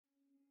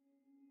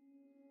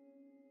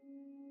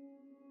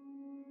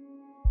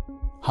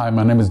Hi,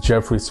 my name is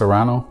Jeffrey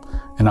Serrano,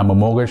 and I'm a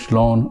mortgage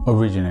loan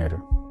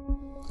originator.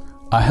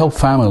 I help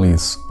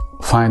families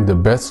find the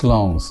best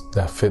loans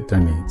that fit their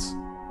needs.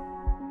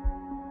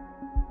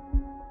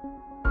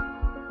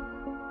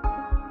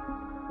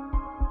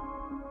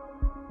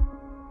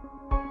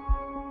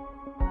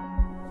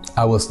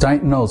 I was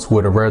diagnosed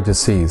with a rare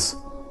disease,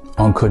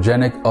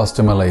 oncogenic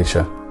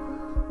osteomalacia,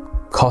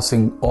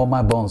 causing all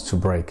my bones to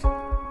break.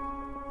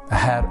 I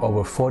had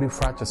over 40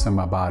 fractures in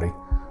my body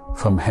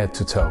from head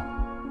to toe.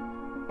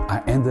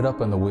 I ended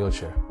up in a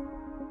wheelchair.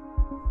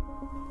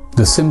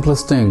 The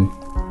simplest thing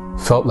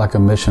felt like a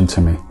mission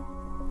to me.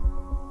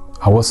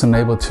 I wasn't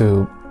able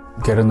to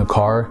get in the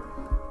car,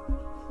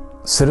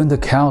 sit on the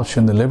couch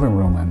in the living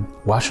room and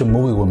watch a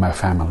movie with my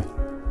family.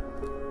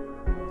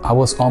 I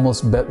was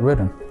almost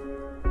bedridden.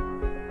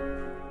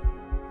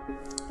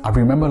 I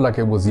remember like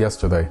it was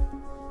yesterday.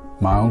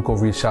 My uncle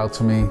reached out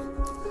to me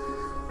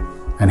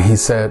and he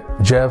said,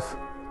 "Jeff,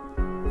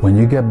 when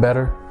you get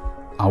better,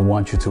 I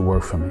want you to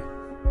work for me."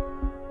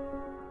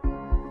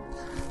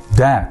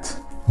 That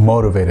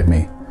motivated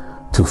me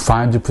to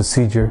find the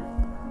procedure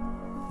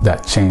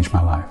that changed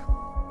my life.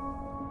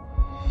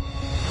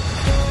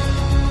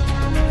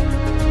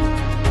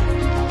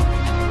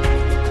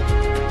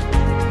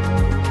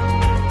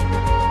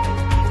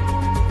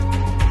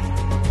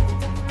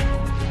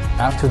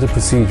 After the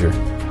procedure,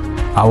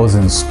 I was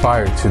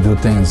inspired to do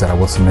things that I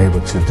wasn't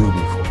able to do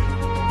before.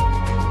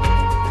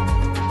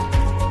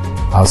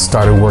 I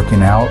started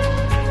working out,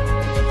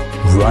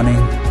 running,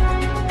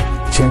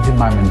 changing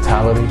my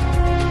mentality,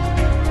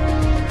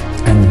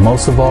 and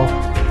most of all,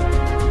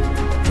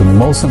 the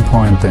most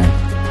important thing,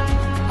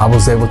 I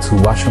was able to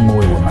watch a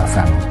movie with my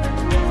family.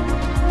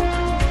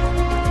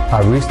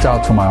 I reached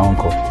out to my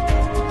uncle,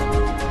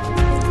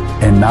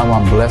 and now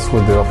I'm blessed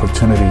with the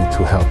opportunity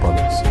to help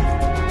others.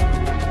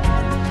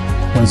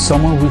 When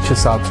someone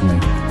reaches out to me,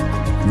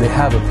 they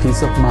have a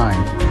peace of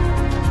mind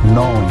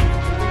knowing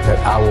that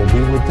I will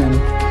be with them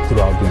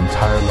throughout the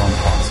entire loan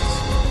process.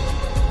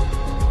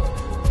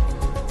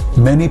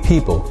 Many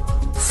people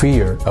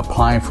fear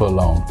applying for a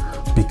loan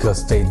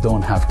because they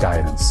don't have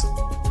guidance.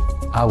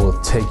 I will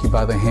take you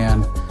by the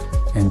hand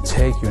and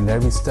take you in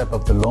every step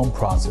of the loan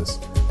process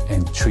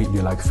and treat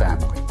you like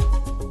family.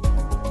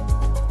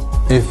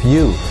 If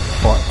you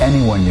or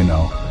anyone you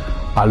know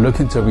are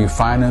looking to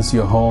refinance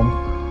your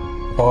home,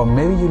 or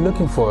maybe you're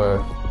looking for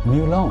a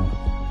new loan,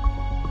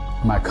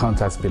 my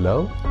contact's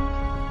below.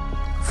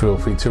 Feel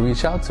free to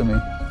reach out to me.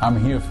 I'm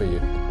here for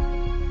you.